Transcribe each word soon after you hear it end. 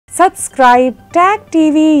Subscribe Tag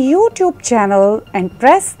TV YouTube channel and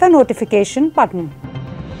press the notification button.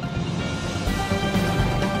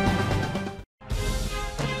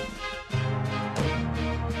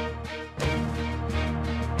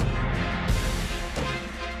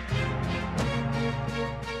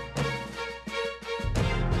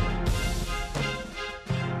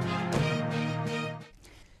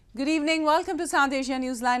 Good evening. Welcome to South Asia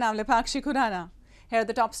Newsline. I'm Lepakshi Khurana. Here are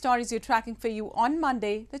the top stories we're tracking for you on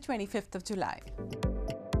Monday, the 25th of July.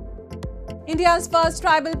 India's first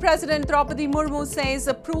tribal president, Draupadi Murmu, says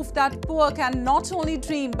a proof that poor can not only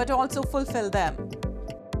dream but also fulfill them.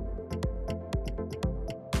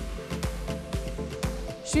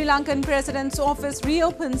 Sri Lankan president's office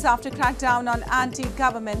reopens after crackdown on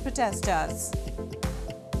anti-government protesters.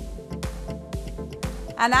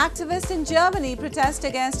 An activist in Germany protests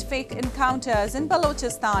against fake encounters in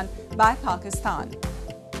Balochistan by Pakistan.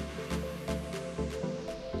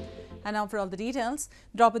 And now for all the details.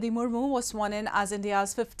 Draupadi Murmu was sworn in as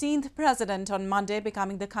India's 15th president on Monday,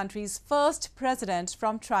 becoming the country's first president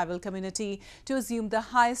from tribal community to assume the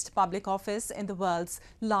highest public office in the world's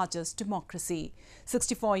largest democracy.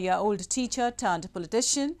 64-year-old teacher turned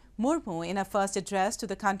politician, Murmu, in her first address to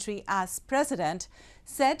the country as president,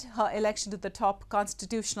 said her election to the top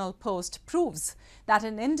constitutional post proves that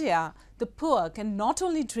in India, the poor can not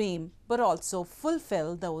only dream but also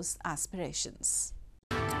fulfill those aspirations.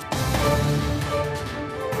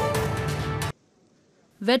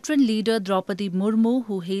 Veteran leader Draupadi Murmu,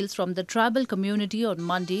 who hails from the tribal community, on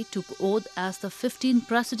Monday took oath as the 15th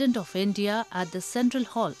President of India at the Central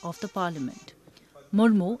Hall of the Parliament.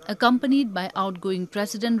 Murmu, accompanied by outgoing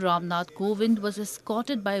President Ramnath Kovind, was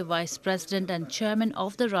escorted by Vice President and Chairman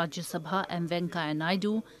of the Rajya Sabha M. Venkaiah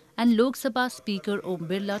Naidu and Lok Sabha Speaker Om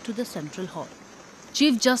Birla to the Central Hall.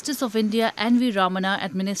 Chief Justice of India N.V. Ramana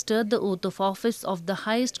administered the oath of office of the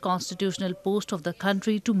highest constitutional post of the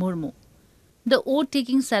country to Murmu. The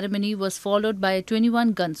oath-taking ceremony was followed by a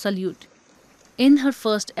 21-gun salute. In her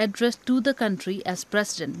first address to the country as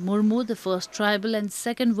President, Murmu, the first tribal and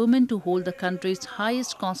second woman to hold the country's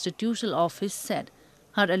highest constitutional office, said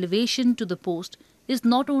her elevation to the post is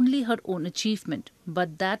not only her own achievement,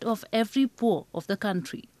 but that of every poor of the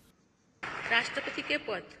country. राष्ट्रपति के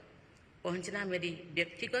पद पहुंचना मेरी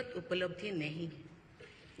व्यक्तिगत उपलब्धि नहीं,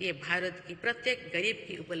 ये भारत की प्रत्येक गरीब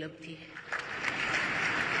की उपलब्धि है।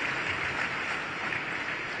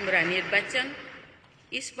 मेरा निर्वाचन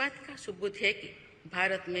इस बात का सबूत है कि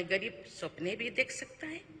भारत में गरीब सपने भी देख सकता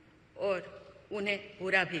है और उन्हें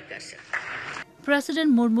पूरा भी कर सकता है।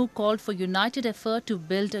 President Murmu called for united effort to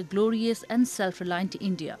build a glorious and self-reliant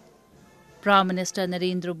India. Prime Minister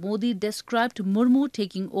Narendra Modi described Murmu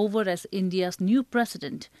taking over as India's new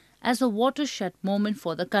president as a watershed moment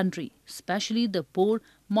for the country, especially the poor,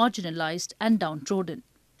 marginalized and downtrodden.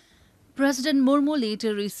 President Murmu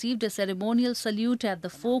later received a ceremonial salute at the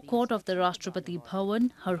forecourt of the Rashtrapati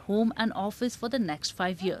Bhavan, her home and office for the next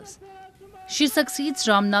 5 years. She succeeds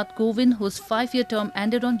Ramnath Kovind, whose 5-year term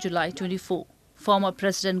ended on July 24. Former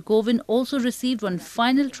President Kovind also received one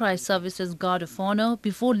final tri-services Guard of Honor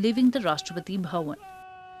before leaving the Rashtrapati Bhavan.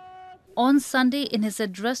 On Sunday, in his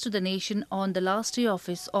address to the nation on the last day of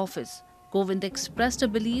his office, Kovind expressed a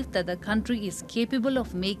belief that the country is capable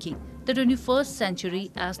of making the 21st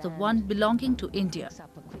century as the one belonging to India.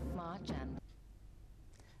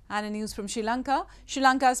 And in news from Sri Lanka, Sri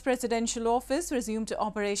Lanka's presidential office resumed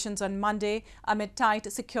operations on Monday amid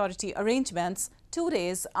tight security arrangements, 2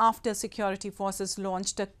 days after security forces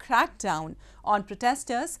launched a crackdown on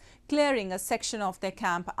protesters, clearing a section of their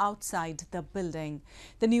camp outside the building.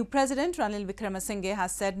 The new president, Ranil Wickremesinghe,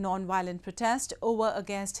 has said non-violent protest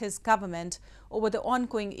against his government over the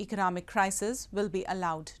ongoing economic crisis will be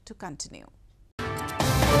allowed to continue.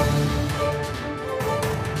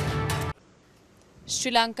 Sri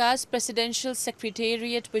Lanka's presidential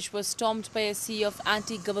secretariat, which was stormed by a sea of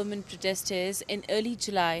anti-government protesters in early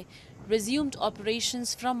July, resumed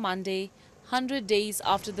operations from Monday, 100 days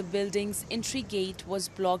after the building's entry gate was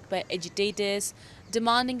blocked by agitators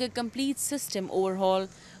demanding a complete system overhaul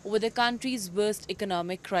over the country's worst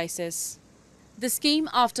economic crisis. This came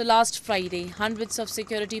after last Friday, hundreds of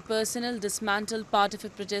security personnel dismantled part of a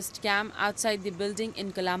protest camp outside the building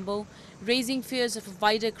in Colombo, raising fears of a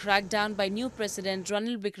wider crackdown by new President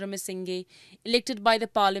Ranil Wickremesinghe, elected by the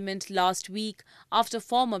parliament last week after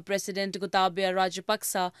former President Gotabaya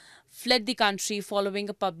Rajapaksa fled the country following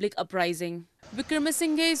a public uprising.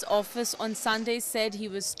 Wickremesinghe's office on Sunday said he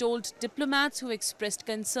was told diplomats who expressed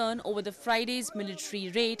concern over the Friday's military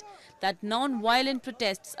raid that non-violent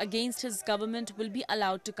protests against his government will be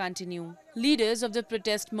allowed to continue. Leaders of the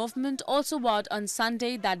protest movement also vowed on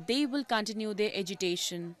Sunday that they will continue their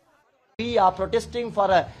agitation. We are protesting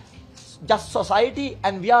for a just society,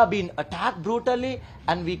 and we are being attacked brutally,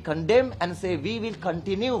 and we condemn and say we will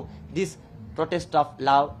continue this protest of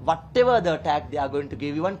love, whatever the attack they are going to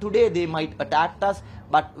give. Even today they might attack us,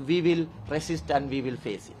 but we will resist and we will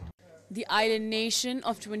face it. The island nation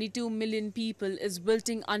of 22 million people is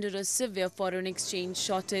wilting under a severe foreign exchange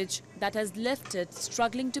shortage that has left it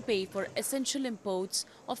struggling to pay for essential imports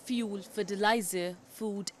of fuel, fertilizer,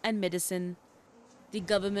 food and medicine. The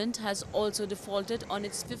government has also defaulted on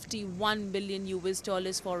its $51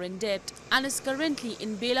 billion foreign debt and is currently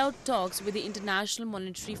in bailout talks with the International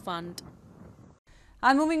Monetary Fund.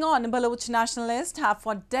 And moving on, Baloch nationalists have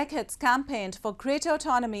for decades campaigned for greater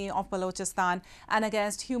autonomy of Balochistan and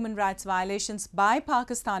against human rights violations by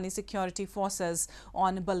Pakistani security forces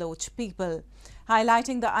on Baloch people.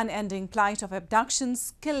 Highlighting the unending plight of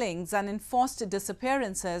abductions, killings and enforced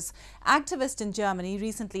disappearances, activists in Germany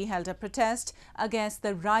recently held a protest against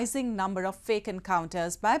the rising number of fake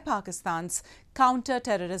encounters by Pakistan's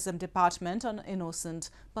counter-terrorism department on innocent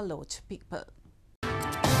Baloch people.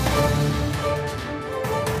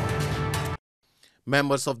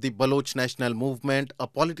 Members of the Baloch National Movement, a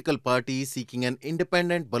political party seeking an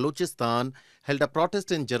independent Balochistan, held a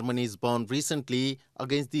protest in Germany's Bonn recently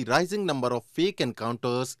against the rising number of fake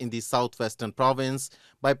encounters in the southwestern province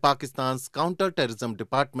by Pakistan's Counter-Terrorism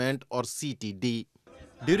Department or CTD.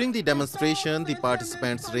 During the demonstration, the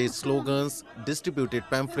participants raised slogans, distributed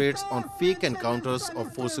pamphlets on fake encounters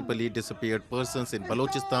of forcibly disappeared persons in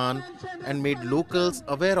Balochistan and made locals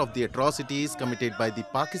aware of the atrocities committed by the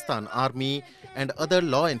Pakistan Army and other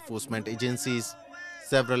law enforcement agencies.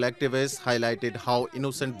 Several activists highlighted how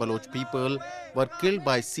innocent Baloch people were killed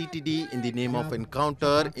by CTD in the name of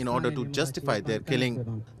encounter in order to justify their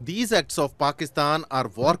killing. These acts of Pakistan are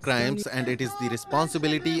war crimes, and it is the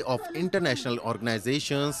responsibility of international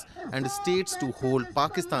organizations and states to hold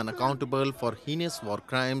Pakistan accountable for heinous war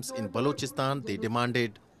crimes in Balochistan, they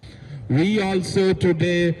demanded. We also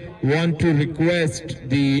today want to request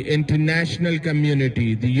the international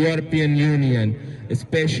community, the European Union,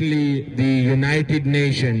 especially the United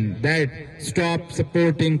Nations, that stop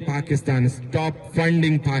supporting Pakistan, stop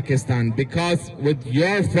funding Pakistan, because with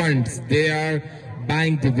your funds they are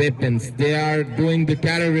buying the weapons, they are doing the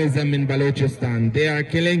terrorism in Balochistan, they are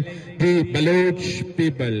killing the Baloch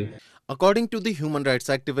people. According to the human rights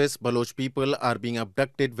activists, Baloch people are being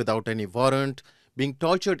abducted without any warrant, being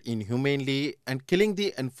tortured inhumanely and killing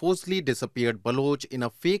the enforcedly disappeared Baloch in a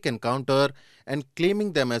fake encounter and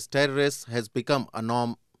claiming them as terrorists has become a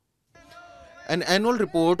norm. An annual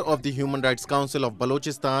report of the Human Rights Council of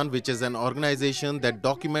Balochistan, which is an organization that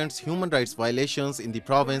documents human rights violations in the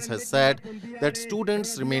province, has said that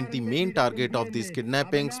students remain the main target of these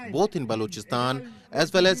kidnappings both in Balochistan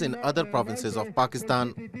as well as in other provinces of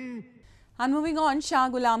Pakistan. And moving on, Shah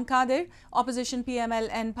Ghulam Qadir, opposition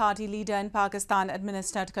PMLN party leader in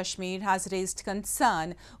Pakistan-administered Kashmir, has raised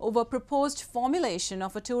concern over proposed formulation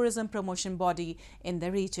of a tourism promotion body in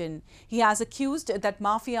the region. He has accused that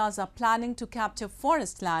mafias are planning to capture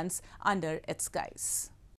forest lands under its guise.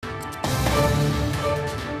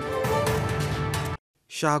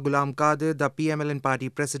 Shah Ghulam Qadir, the PMLN party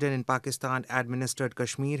president in Pakistan-administered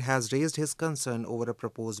Kashmir, has raised his concern over a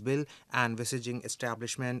proposed bill envisaging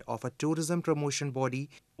establishment of a tourism promotion body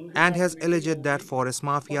and has alleged that forest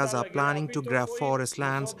mafias are planning to grab forest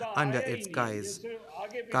lands under its guise.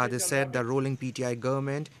 Qadir said the ruling PTI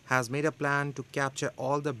government has made a plan to capture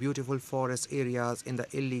all the beautiful forest areas in the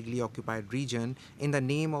illegally occupied region in the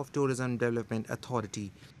name of Tourism Development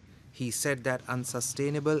Authority. He said that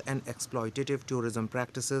unsustainable and exploitative tourism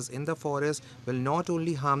practices in the forest will not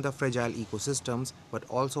only harm the fragile ecosystems but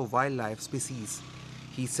also wildlife species.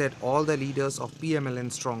 He said all the leaders of PMLN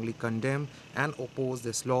strongly condemn and oppose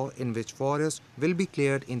this law in which forests will be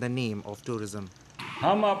cleared in the name of tourism.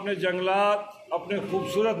 हम अपने जंगलात, अपने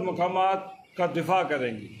खूबसूरत मकामात का दिफा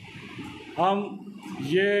करेंगे. हम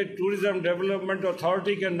ये टूरिज्म डेवलपमेंट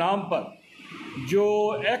अथॉरिटी के नाम पर जो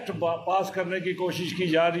एक्ट पास करने की कोशिश की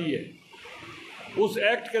जा रही है, उस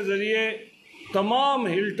एक्ट के ज़रिए तमाम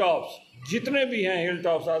हिल टॉप्स, जितने भी हैं हिल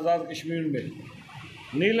टॉप्स आज़ाद कश्मीर में,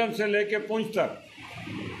 नीलम से लेके पुंछ तक,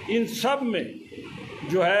 इन सब में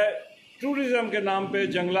जो है टूरिज्म के नाम पे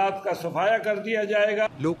जंगलात का सफाया कर दिया जाएगा.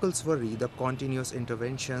 Locals worry the continuous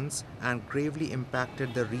interventions and gravely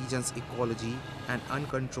impacted the region's ecology, and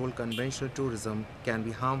uncontrolled conventional tourism can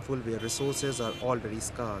be harmful where resources are already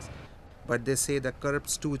scarce. But they say the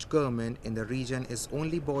corrupt stooge government in the region is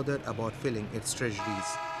only bothered about filling its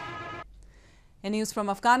treasuries. In news from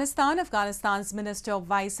Afghanistan, Afghanistan's Minister of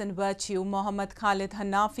Vice and Virtue, Mohammad Khalid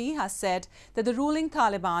Hanafi, has said that the ruling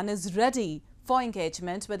Taliban is ready for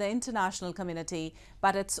engagement with the international community,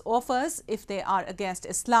 but its offers, if they are against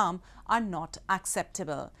Islam, are not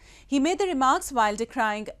acceptable. He made the remarks while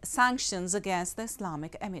decrying sanctions against the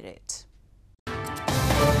Islamic Emirate.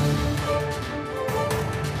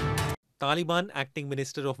 Taliban Acting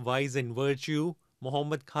Minister of Vice and Virtue,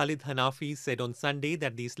 Mohammad Khalid Hanafi, said on Sunday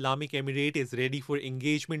that the Islamic Emirate is ready for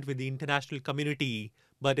engagement with the international community,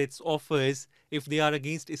 but its offers, if they are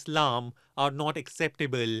against Islam, are not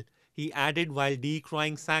acceptable, he added while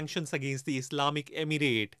decrying sanctions against the Islamic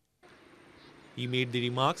Emirate. He made the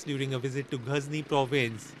remarks during a visit to Ghazni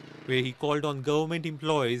province, where he called on government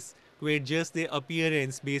employees to adjust their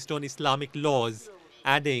appearance based on Islamic laws,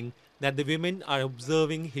 adding that the women are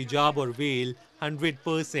observing hijab or veil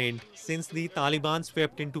 100% since the Taliban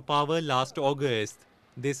swept into power last August.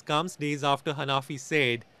 This comes days after Hanafi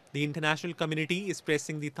said the international community is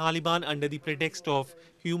pressing the Taliban under the pretext of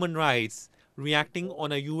human rights, reacting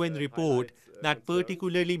on a UN report that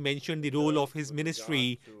particularly mentioned the role of his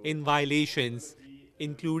ministry in violations,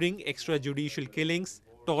 including extrajudicial killings,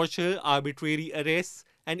 torture, arbitrary arrests,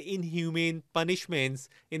 and inhumane punishments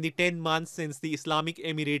in the 10 months since the Islamic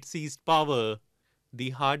Emirate seized power.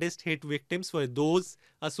 The hardest hit victims were those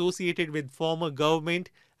associated with former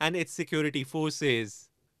government and its security forces.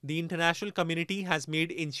 The international community has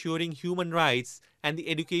made ensuring human rights and the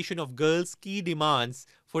education of girls key demands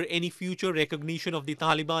for any future recognition of the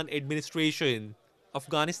Taliban administration.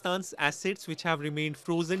 Afghanistan's assets, which have remained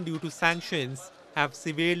frozen due to sanctions, have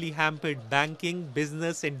severely hampered banking,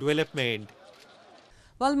 business, and development.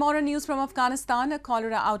 Well, more on news from Afghanistan. A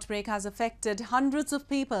cholera outbreak has affected hundreds of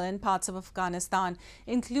people in parts of Afghanistan,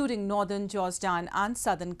 including northern Jozjan and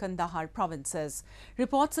southern Kandahar provinces.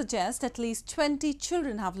 Reports suggest at least 20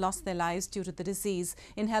 children have lost their lives due to the disease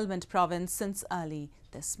in Helmand province since early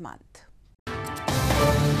this month.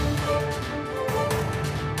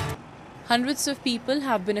 Hundreds of people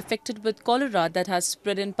have been affected with cholera that has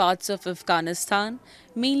spread in parts of Afghanistan,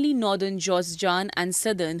 mainly northern Jozjan and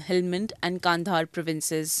southern Helmand and Kandahar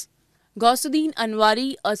provinces. Gausuddin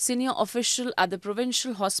Anwari, a senior official at the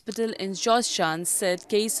provincial hospital in Jozjan, said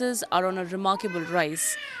cases are on a remarkable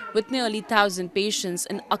rise, with nearly 1,000 patients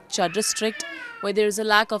in Akcha district, where there is a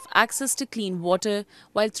lack of access to clean water,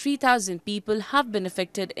 while 3,000 people have been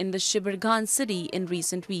affected in the Shibarghan city in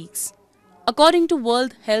recent weeks. According to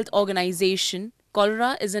World Health Organization,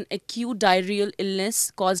 cholera is an acute diarrheal illness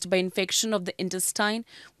caused by infection of the intestine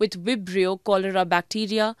with Vibrio cholera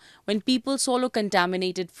bacteria when people swallow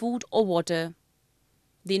contaminated food or water.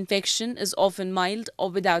 The infection is often mild or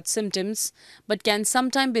without symptoms, but can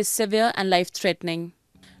sometimes be severe and life-threatening.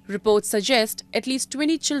 Reports suggest at least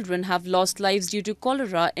 20 children have lost lives due to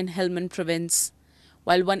cholera in Helmand province,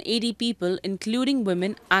 while 180 people, including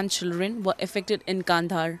women and children, were affected in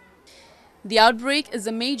Kandahar. The outbreak is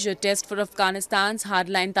a major test for Afghanistan's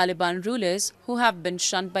hardline Taliban rulers, who have been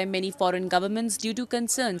shunned by many foreign governments due to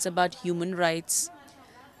concerns about human rights.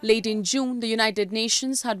 Late in June, the United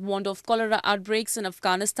Nations had warned of cholera outbreaks in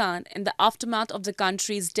Afghanistan in the aftermath of the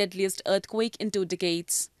country's deadliest earthquake in 2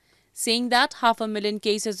 decades, saying that 500,000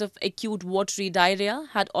 cases of acute watery diarrhea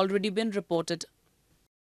had already been reported.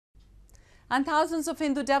 And thousands of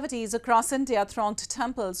Hindu devotees across India thronged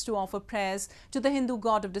temples to offer prayers to the Hindu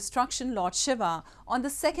god of destruction, Lord Shiva, on the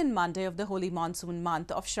second Monday of the holy monsoon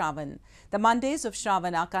month of Shravan. The Mondays of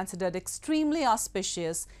Shravan are considered extremely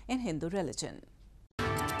auspicious in Hindu religion.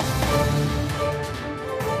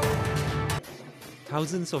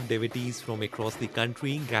 Thousands of devotees from across the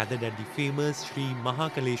country gathered at the famous Sri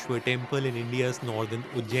Mahakaleshwar temple in India's northern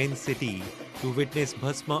Ujjain city to witness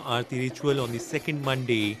Bhasma Aarti ritual on the second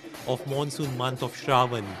Monday of monsoon month of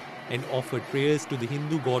Shravan and offered prayers to the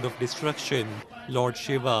Hindu god of destruction, Lord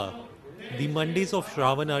Shiva. The Mondays of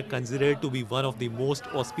Shravan are considered to be one of the most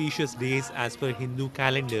auspicious days as per Hindu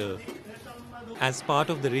calendar. As part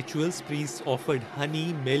of the rituals, priests offered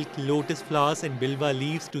honey, milk, lotus flowers and bilva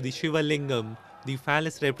leaves to the Shiva Lingam, the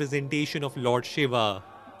phallus representation of Lord Shiva.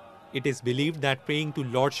 It is believed that praying to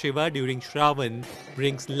Lord Shiva during Shravan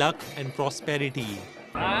brings luck and prosperity.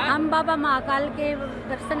 हम बाबा महाकाल के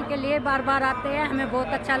दर्शन के लिए बार बार आते हैं, हमें बहुत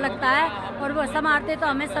अच्छा लगता है और वो समारती तो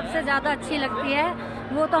हमें सबसे ज़्यादा अच्छी लगती है,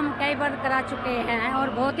 वो तो हम कई बार करा चुके हैं और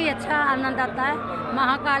बहुत ही अच्छा आनंद आता है।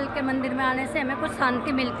 महाकाल के मंदिर में आने से हमें कुछ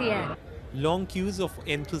शांति मिलती है। Long queues of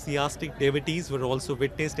enthusiastic devotees were also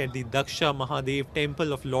witnessed at the Daksha Mahadev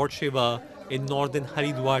temple of Lord Shiva in northern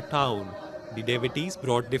Haridwar town. The devotees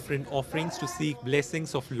brought different offerings to seek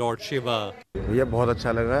blessings of Lord Shiva. ये बहुत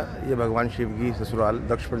अच्छा लगा। ये भगवान शिव की ससुराल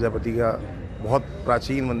दक्ष प्रजापति का बहुत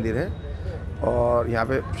प्राचीन मंदिर है और यहाँ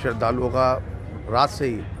पे श्रद्धालुओं का रात से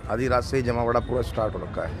ही आधी रात से ही जमावड़ा पूरा स्टार्ट हो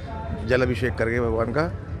रखा है जल अभिषेक करके भगवान का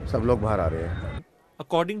सब लोग बाहर आ रहे हैं।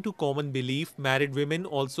 According to common belief, married women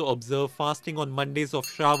also observe fasting on Mondays of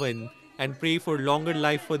Shravan and pray for longer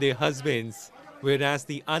life for their husbands, whereas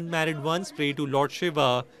the unmarried ones pray to Lord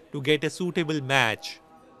Shiva to get a suitable match.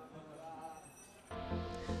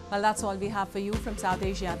 Well, that's all we have for you from South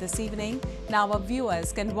Asia this evening. Now our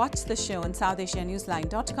viewers can watch the show on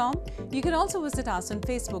southasianewsline.com. You can also visit us on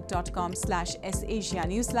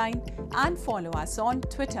facebook.com/SAsiaNewsline and follow us on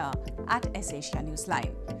Twitter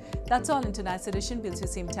 @SAsiaNewsline. That's all in tonight's edition. We'll see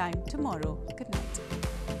you same time tomorrow. Good night.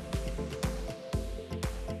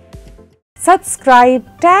 Subscribe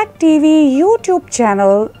TAG TV YouTube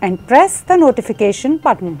channel and press the notification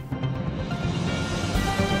button.